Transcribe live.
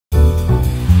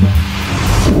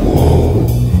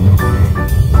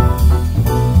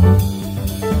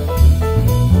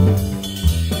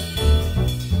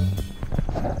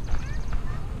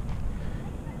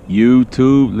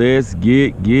YouTube, let's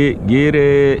get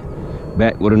it.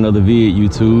 Back with another vid,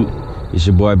 YouTube. It's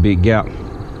your boy Big Gap.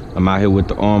 I'm out here with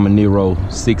the arrma Nero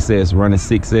 6S, running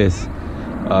 6S.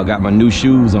 Got my new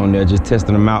shoes on there, just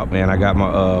testing them out, man. I got my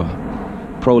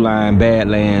Proline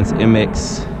Badlands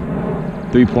MX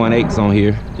 3.8s on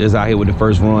here. Just out here with the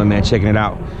first run, man, checking it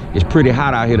out. It's pretty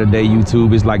hot out here today,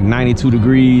 YouTube. It's like 92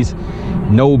 degrees,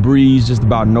 no breeze, just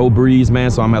about no breeze, man.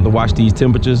 So I'm gonna have to watch these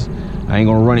temperatures. I ain't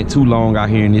gonna run it too long out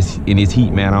here in this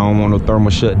heat, man. I don't want no thermal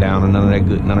shutdown or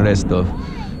none of that stuff.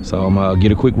 So I'm gonna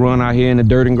get a quick run out here in the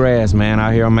dirt and grass, man.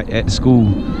 Out here I'm at the school.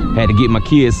 Had to get my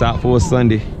kids out for a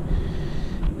Sunday.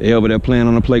 They over there playing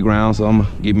on the playground, so I'm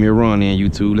gonna give me a run in,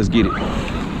 YouTube. Let's get it.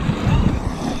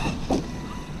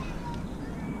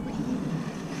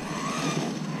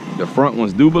 The front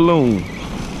ones do balloon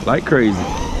like crazy.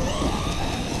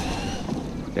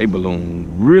 They balloon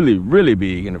really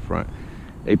big in the front.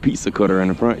 They pizza cutter in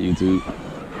the front, YouTube.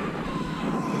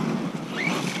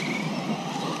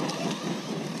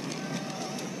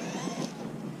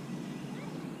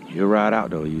 You'll ride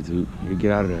out though, YouTube. You'll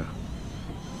get out of there.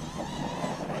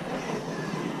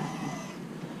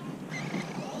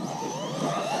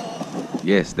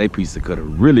 Yes, they pizza cutter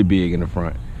really big in the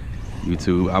front,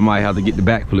 YouTube. I might have to get the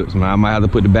back flips, man. I might have to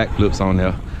put the back flips on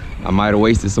there. I might have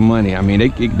wasted some money. I mean, they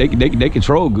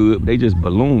control good, but they just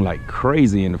balloon like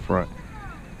crazy in the front.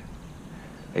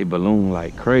 They balloon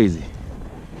like crazy.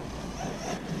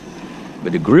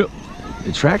 But the grip,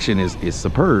 the traction is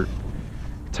superb.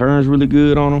 Turns really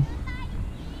good on them.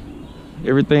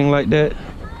 Everything like that.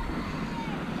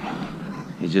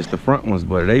 It's just the front ones,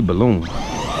 but they balloon.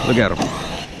 Look at them.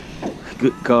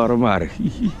 Good God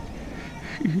Almighty.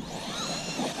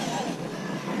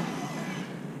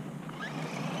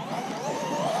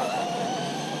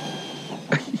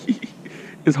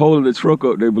 It's holding the truck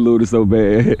up, they balloon it so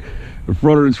bad. The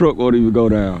front of the truck won't even go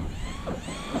down.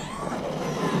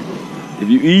 If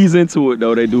you ease into it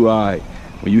though, they do all right.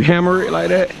 When you hammer it like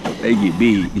that, they get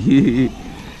big. You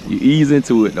ease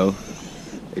into it though,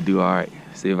 they do all right.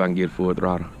 See if I can get full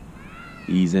throttle.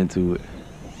 Ease into it.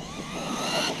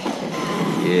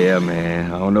 Yeah,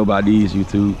 man, I don't know about these,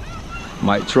 YouTube.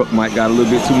 Truck might got a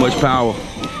little bit too much power.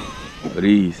 But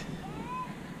these,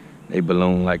 they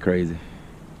balloon like crazy.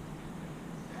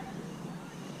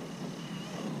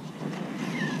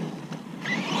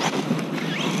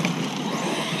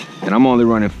 And I'm only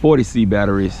running 40C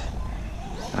batteries.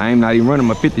 I am not even running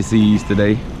my 50Cs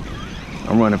today.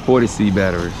 I'm running 40C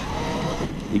batteries.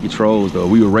 He controls though.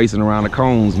 We were racing around the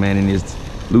cones, man, in this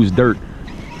loose dirt.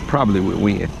 Probably would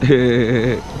win. Look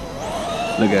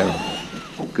at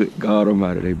them. Good God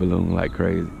Almighty, they balloon like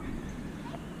crazy.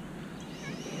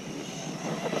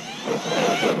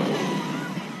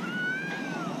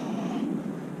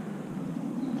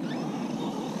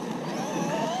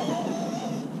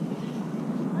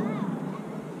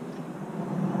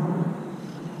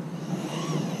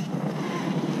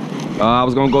 I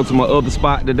was gonna go to my other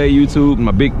spot today, YouTube.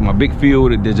 My big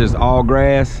field that's just all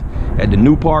grass at the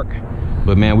new park.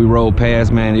 But man, we rode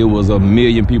past, man. It was a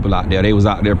million people out there. They was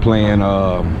out there playing,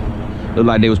 looked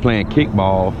like they was playing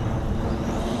kickball.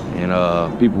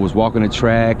 And people was walking the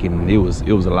track, and it was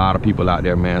a lot of people out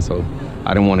there, man. So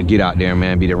I didn't want to get out there,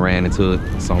 man, be that ran into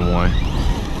someone.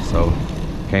 So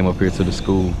came up here to the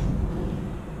school.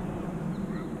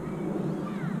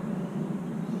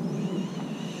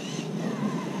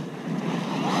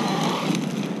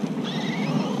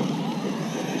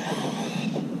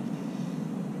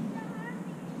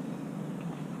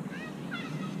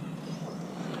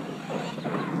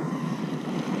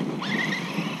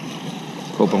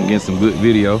 Hope I'm getting some good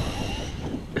video.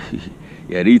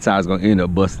 Yeah, these tires gonna end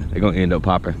up busting. They're gonna end up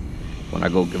popping.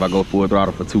 If I go full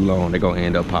throttle for too long, they're gonna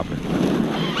end up popping.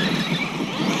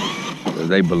 Cause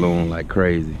they balloon like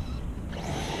crazy.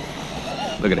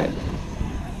 Look at that.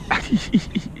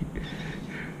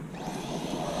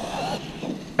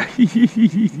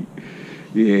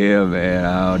 Yeah, man,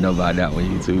 I don't know about that one,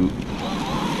 YouTube.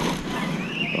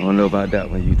 I don't know about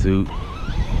that one, YouTube.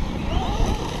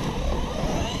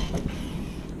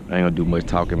 I ain't gonna do much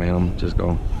talking, man. I'm just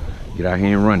gonna get out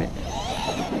here and run it.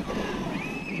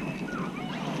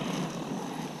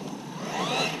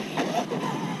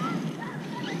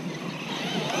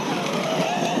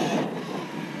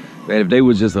 Man, if they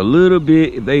was just a little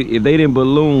bit, if they didn't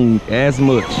balloon as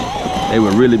much, they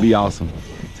would really be awesome.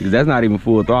 Because that's not even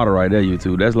full throttle right there,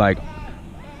 YouTube. That's like a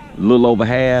little over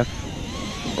half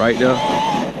right there.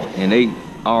 And they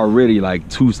already like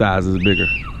 2 sizes bigger.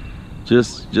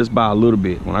 Just by a little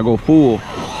bit. When I go full,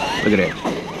 look at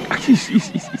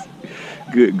that.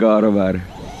 Good God Almighty.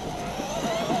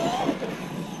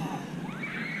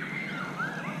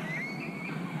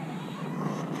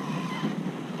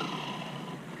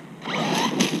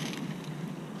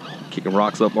 Kicking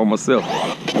rocks up on myself.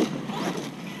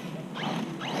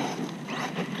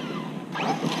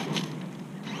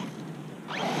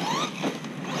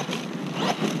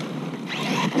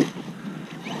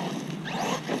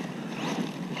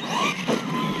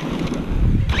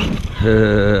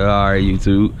 Alright,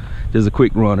 YouTube. Just a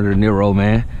quick run of the Nero,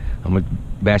 man. I'm gonna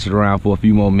bash it around for a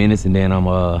few more minutes and then I'm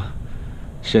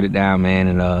shut it down,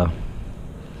 man, and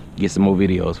get some more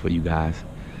videos for you guys.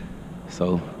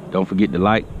 So don't forget to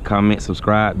like, comment,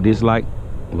 subscribe, dislike,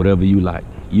 whatever you like.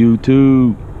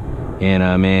 YouTube,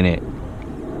 and man,